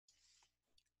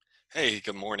Hey,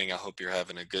 good morning. I hope you're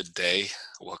having a good day.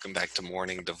 Welcome back to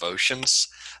Morning Devotions.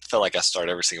 I feel like I start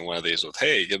every single one of these with,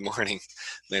 hey, good morning.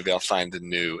 Maybe I'll find a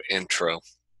new intro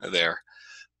there.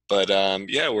 But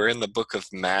yeah, we're in the book of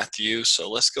Matthew. So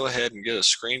let's go ahead and get a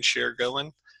screen share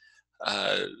going.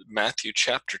 Matthew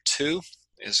chapter 2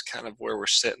 is kind of where we're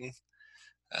sitting.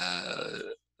 Uh,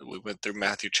 we went through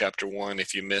Matthew chapter 1.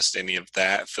 If you missed any of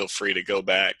that, feel free to go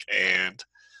back and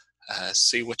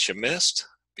see what you missed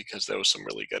because there was some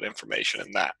really good information in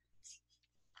that.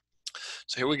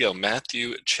 So here we go,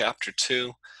 Matthew chapter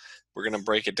 2. We're going to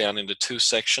break it down into two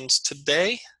sections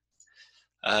today.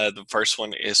 The first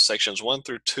one is sections 1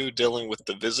 through 2, dealing with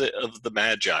the visit of the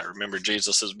Magi. Remember,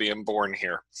 Jesus is being born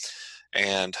here.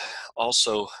 And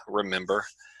also remember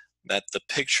that the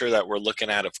picture that we're looking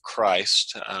at of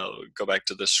Christ, go back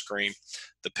to this screen,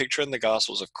 the picture in the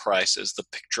Gospels of Christ is the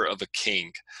picture of a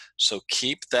king. So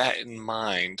keep that in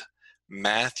mind.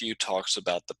 Matthew talks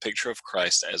about the picture of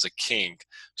Christ as a king.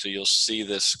 So you'll see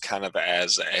this kind of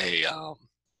as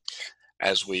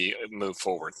we move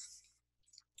forward.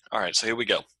 All right, so here we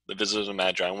go. The visit of the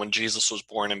Magi. When Jesus was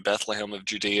born in Bethlehem of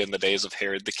Judea in the days of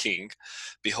Herod the king,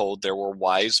 behold, there were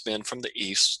wise men from the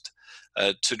east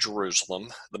to Jerusalem,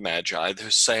 the Magi, who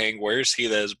saying, where is he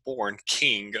that is born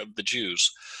King of the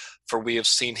Jews? For we have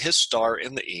seen his star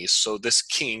in the east, so this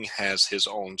king has his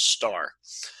own star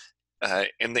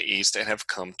in the east and have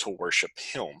come to worship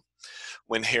him.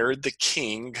 When Herod the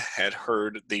king had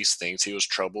heard these things, he was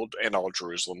troubled, and all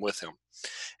Jerusalem with him.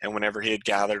 And whenever he had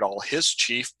gathered all his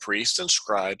chief priests and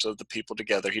scribes of the people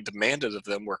together, he demanded of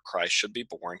them where Christ should be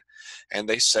born. And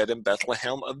they said, in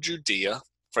Bethlehem of Judea,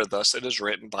 for thus it is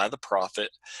written by the prophet,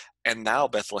 and thou,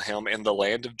 Bethlehem, in the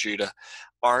land of Judah,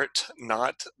 art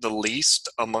not the least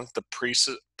among the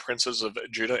princes of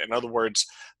Judah. In other words,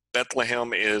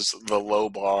 Bethlehem is the low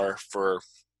bar for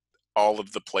all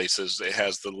of the places. It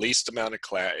has the least amount of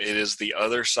class. It is the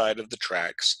other side of the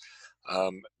tracks.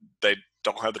 They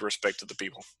don't have the respect of the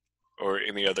people or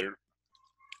any other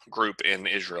group in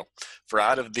Israel. For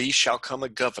out of thee shall come a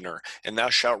governor, and thou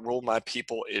shalt rule my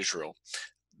people Israel.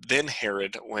 Then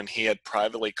Herod, when he had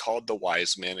privately called the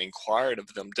wise men, inquired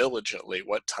of them diligently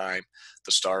what time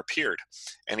the star appeared.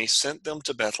 And he sent them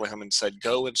to Bethlehem and said,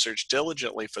 go and search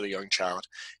diligently for the young child,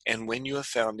 and when you have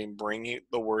found him, bring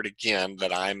the word again,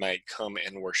 that I might come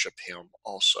and worship him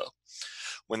also.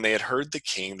 When they had heard the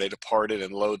king, they departed,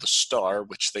 and lo, the star,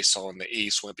 which they saw in the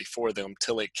east, went before them,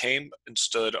 till it came and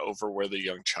stood over where the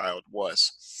young child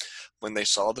was. When they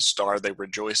saw the star, they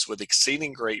rejoiced with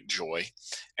exceeding great joy.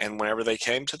 And whenever they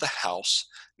came to the house,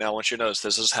 now I want you to notice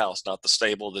this is house, not the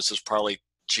stable. This is probably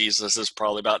Jesus is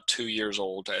probably about 2 years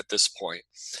old at this point.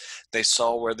 They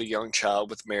saw where the young child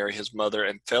with Mary, his mother,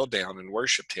 and fell down and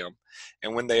worshipped him.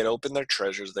 And when they had opened their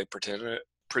treasures, they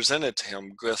presented to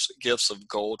him gifts of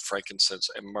gold, frankincense,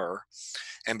 and myrrh.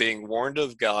 And being warned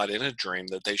of God in a dream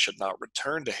that they should not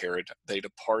return to Herod, they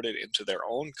departed into their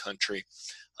own country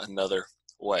another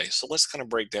way. So let's kind of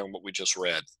break down what we just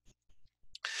read.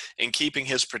 In keeping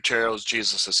his portrayal as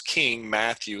Jesus as king,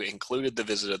 Matthew included the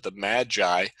visit of the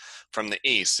Magi from the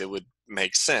east. It would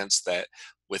make sense that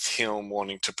with him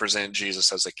wanting to present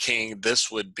Jesus as a king,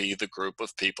 this would be the group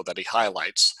of people that he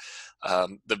highlights.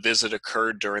 The visit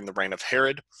occurred during the reign of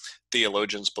Herod.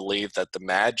 Theologians believe that the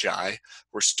Magi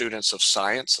were students of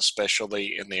science,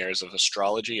 especially in the areas of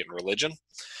astrology and religion.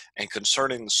 And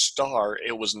concerning the star,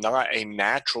 it was not a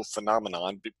natural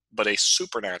phenomenon, but a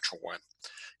supernatural one.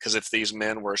 Because if these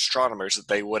men were astronomers,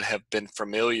 they would have been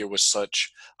familiar with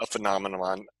such a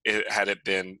phenomenon had it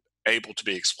been able to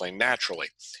be explained naturally.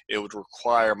 It would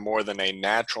require more than a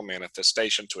natural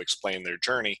manifestation to explain their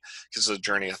journey, because it's a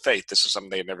journey of faith. This is something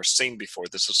they had never seen before.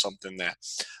 This is something that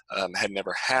had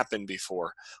never happened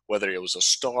before, whether it was a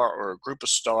star or a group of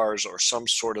stars or some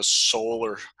sort of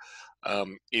solar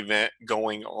event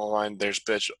going on. There's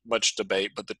been much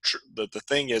debate, but the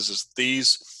thing is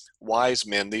these wise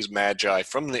men, these magi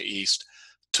from the east,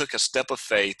 took a step of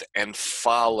faith and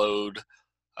followed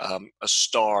a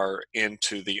star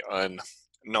into the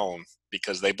unknown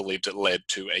because they believed it led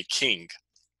to a king.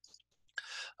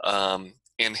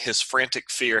 In his frantic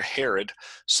fear, Herod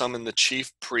summoned the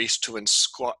chief priest to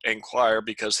inquire,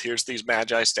 because here's these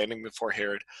magi standing before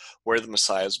Herod where the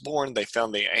Messiah is born. They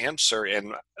found the answer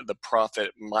in the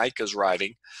prophet Micah's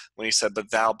writing when he said, but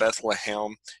thou,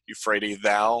 Bethlehem Euphrates,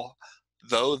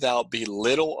 though thou be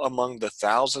little among the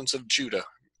thousands of Judah,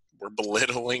 we're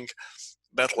belittling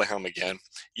Bethlehem again,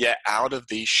 yet out of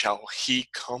thee shall he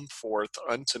come forth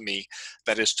unto me,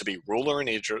 that is to be ruler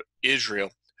in Israel,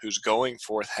 whose going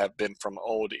forth have been from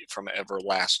old, from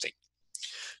everlasting.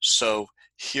 So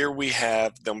Here we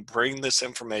have them bring this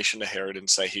information to Herod and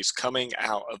say he's coming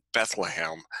out of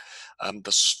Bethlehem. And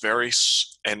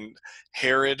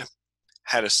Herod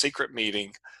had a secret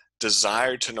meeting,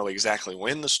 desired to know exactly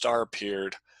when the star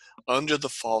appeared, under the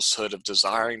falsehood of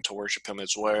desiring to worship him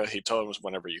as well. He told him,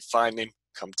 whenever you find him,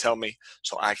 come tell me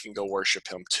so I can go worship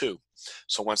him too.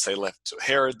 So once they left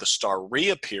Herod, the star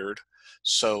reappeared.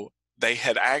 So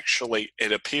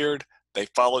it appeared, they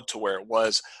followed to where it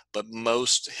was, but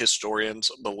most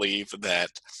historians believe that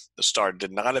the star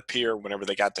did not appear whenever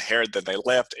they got to Herod, then they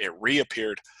left, it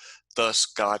reappeared, thus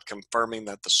God confirming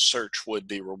that the search would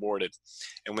be rewarded.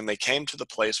 And when they came to the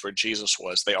place where Jesus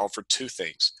was, they offered two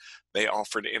things. They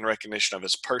offered, in recognition of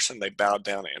his person, they bowed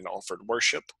down and offered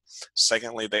worship.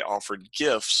 Secondly, they offered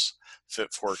gifts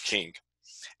fit for a king.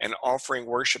 And offering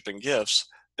worship and gifts,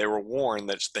 they were warned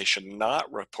that they should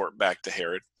not report back to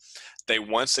Herod. They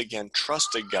once again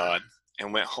trusted God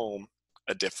and went home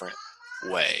a different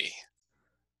way.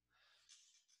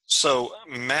 So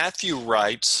Matthew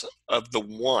writes of the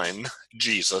one,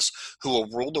 Jesus, who will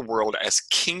rule the world as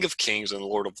King of Kings and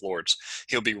Lord of Lords.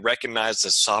 He'll be recognized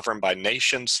as sovereign by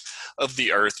nations of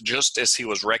the earth, just as he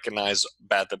was recognized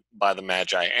by the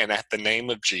Magi. And at the name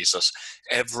of Jesus,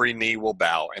 every knee will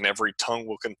bow and every tongue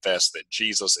will confess that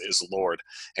Jesus is Lord.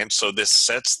 And so this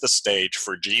sets the stage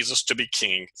for Jesus to be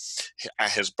king.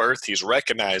 At his birth, he's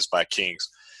recognized by kings.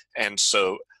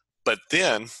 But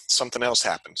then something else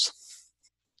happens.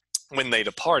 When they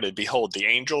departed, behold, the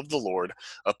angel of the Lord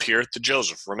appeared to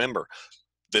Joseph. Remember,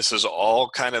 this is all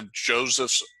kind of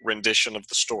Joseph's rendition of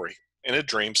the story. In a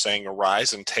dream, saying,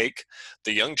 arise and take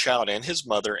the young child and his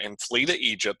mother and flee to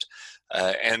Egypt,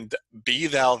 and be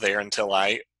thou there until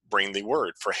I bring thee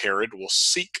word, for Herod will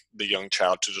seek the young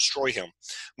child to destroy him.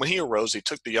 When he arose, he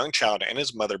took the young child and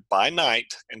his mother by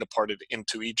night and departed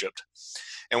into Egypt.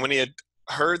 And when he had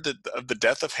heard of the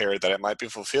death of Herod, that it might be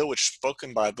fulfilled which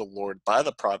spoken by the Lord by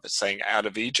the prophet, saying, out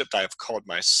of Egypt I have called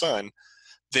my son.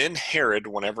 Then Herod,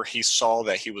 whenever he saw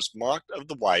that he was mocked of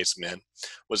the wise men,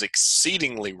 was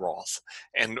exceedingly wroth,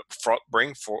 and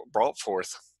brought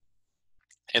forth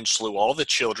and slew all the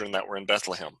children that were in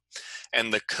Bethlehem,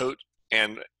 and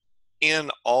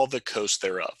in all the coast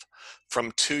thereof,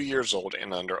 from 2 years old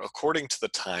and under, according to the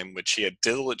time which he had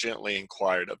diligently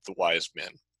inquired of the wise men.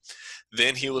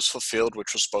 Then he was fulfilled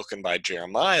which was spoken by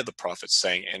Jeremiah the prophet,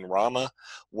 saying, in Ramah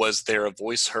was there a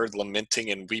voice heard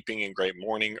lamenting and weeping in great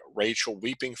mourning, Rachel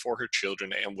weeping for her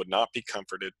children, and would not be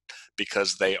comforted,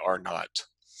 because they are not.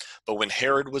 But when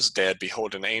Herod was dead,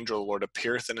 behold, an angel of the Lord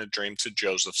appeareth in a dream to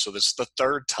Joseph. So this is the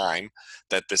third time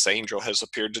that this angel has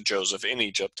appeared to Joseph in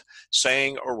Egypt,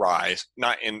 saying, arise.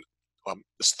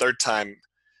 This third time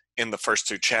in the first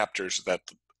two chapters that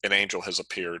an angel has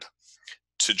appeared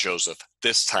to Joseph.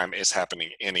 This time is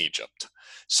happening in Egypt,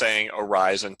 saying,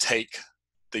 arise and take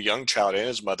the young child and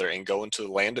his mother and go into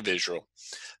the land of Israel,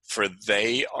 for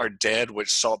they are dead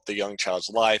which sought the young child's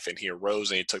life. And he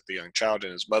arose and he took the young child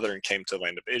and his mother and came to the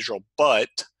land of Israel. But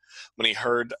when he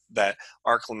heard that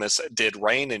Archelaus did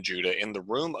reign in Judah in the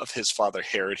room of his father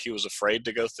Herod, he was afraid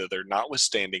to go thither.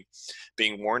 Notwithstanding,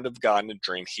 being warned of God in a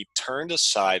dream, he turned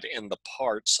aside in the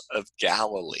parts of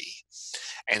Galilee.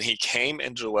 And he came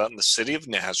and dwelt in the city of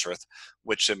Nazareth,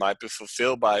 which it might be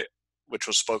fulfilled which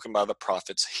was spoken by the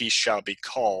prophets, he shall be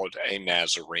called a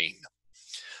Nazarene.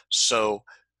 So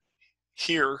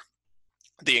here,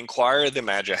 the inquirer of the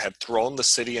Magi had thrown the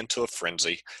city into a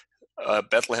frenzy.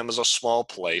 Bethlehem is a small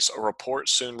place. A report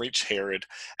soon reached Herod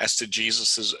as to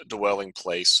Jesus' dwelling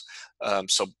place.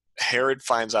 So Herod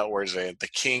finds out where he's at. The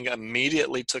king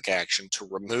immediately took action to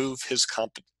remove his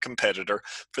competitor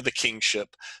for the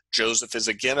kingship. Joseph is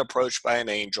again approached by an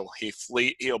angel. He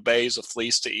obeys and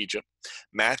flees to Egypt.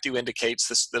 Matthew indicates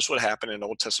this would happen in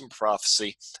Old Testament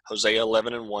prophecy. Hosea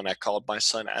 11:1, I called my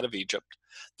son out of Egypt.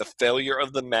 The failure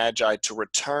of the Magi to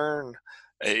return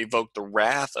evoked the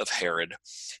wrath of Herod.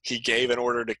 He gave an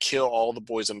order to kill all the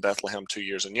boys in Bethlehem 2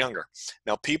 years and younger.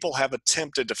 Now, people have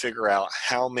attempted to figure out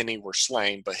how many were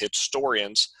slain, but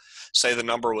historians say the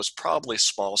number was probably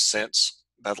small, since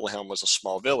Bethlehem was a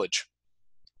small village.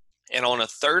 And on a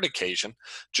third occasion,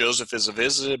 Joseph is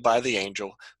visited by the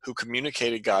angel who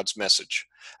communicated God's message.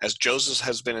 As Joseph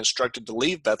has been instructed to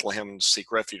leave Bethlehem and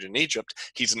seek refuge in Egypt,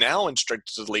 he's now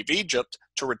instructed to leave Egypt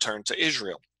to return to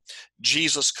Israel.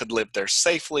 Jesus could live there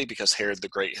safely because Herod the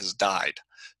Great has died.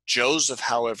 Joseph,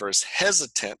 however, is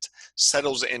hesitant,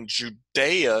 settles in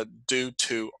Judea due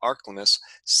to Archelaus,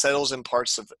 settles in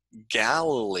parts of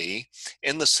Galilee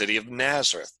in the city of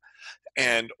Nazareth.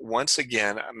 And once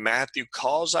again, Matthew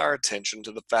calls our attention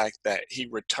to the fact that he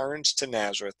returns to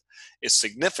Nazareth is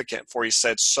significant, for he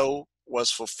said, so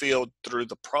was fulfilled through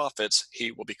the prophets,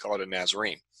 he will be called a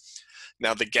Nazarene.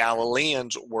 Now, the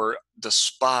Galileans were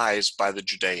despised by the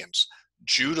Judeans.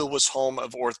 Judah was home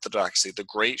of orthodoxy, the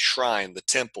great shrine, the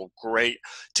temple, great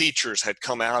teachers had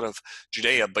come out of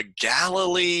Judea, but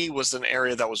Galilee was an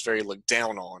area that was very looked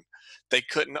down on. They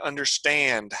couldn't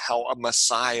understand how a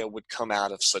Messiah would come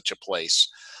out of such a place.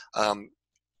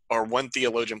 Or one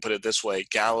theologian put it this way: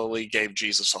 Galilee gave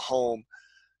Jesus a home,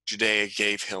 Judea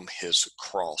gave him his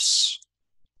cross.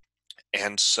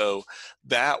 And so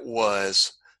that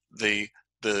was the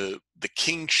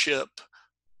kingship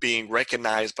being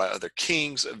recognized by other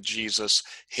kings of Jesus,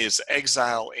 his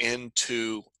exile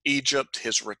into Egypt,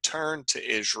 his return to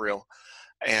Israel,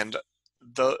 and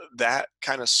that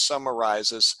kind of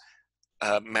summarizes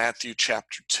Matthew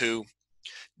chapter 2.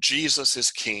 Jesus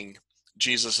is king.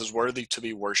 Jesus is worthy to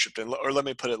be worshipped. Or let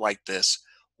me put it like this: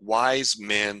 wise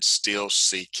men still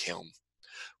seek him.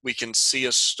 We can see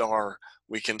a star,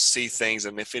 we can see things,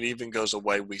 and if it even goes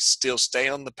away, we still stay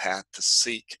on the path to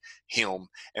seek him.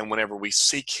 And whenever we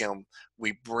seek him,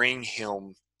 we bring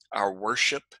him our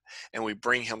worship, and we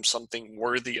bring him something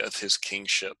worthy of his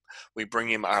kingship. We bring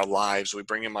him our lives, we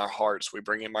bring him our hearts, we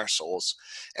bring him our souls.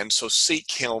 And so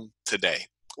seek him today.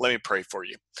 Let me pray for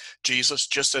you. Jesus,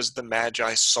 just as the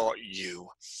Magi sought you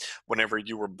whenever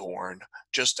you were born,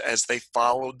 just as they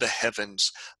followed the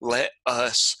heavens, let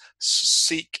us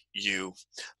seek you.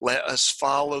 Let us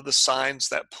follow the signs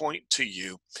that point to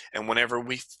you. And whenever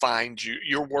we find you,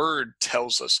 your word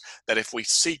tells us that if we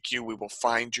seek you, we will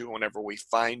find you. Whenever we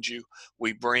find you,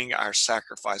 we bring our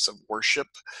sacrifice of worship.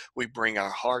 We bring our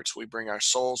hearts, we bring our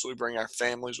souls, we bring our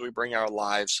families, we bring our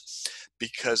lives,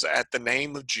 because at the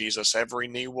name of Jesus, every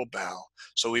knee will bow.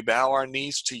 So we bow our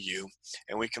knees to you,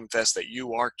 and we confess that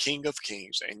you are King of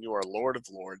Kings and you are Lord of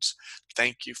Lords.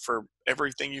 Thank you for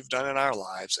everything you've done in our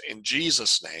lives. In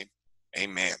Jesus' name,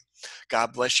 amen.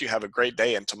 God bless you. Have a great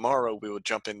day. And tomorrow we will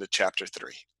jump into chapter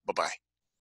 3. Bye-bye.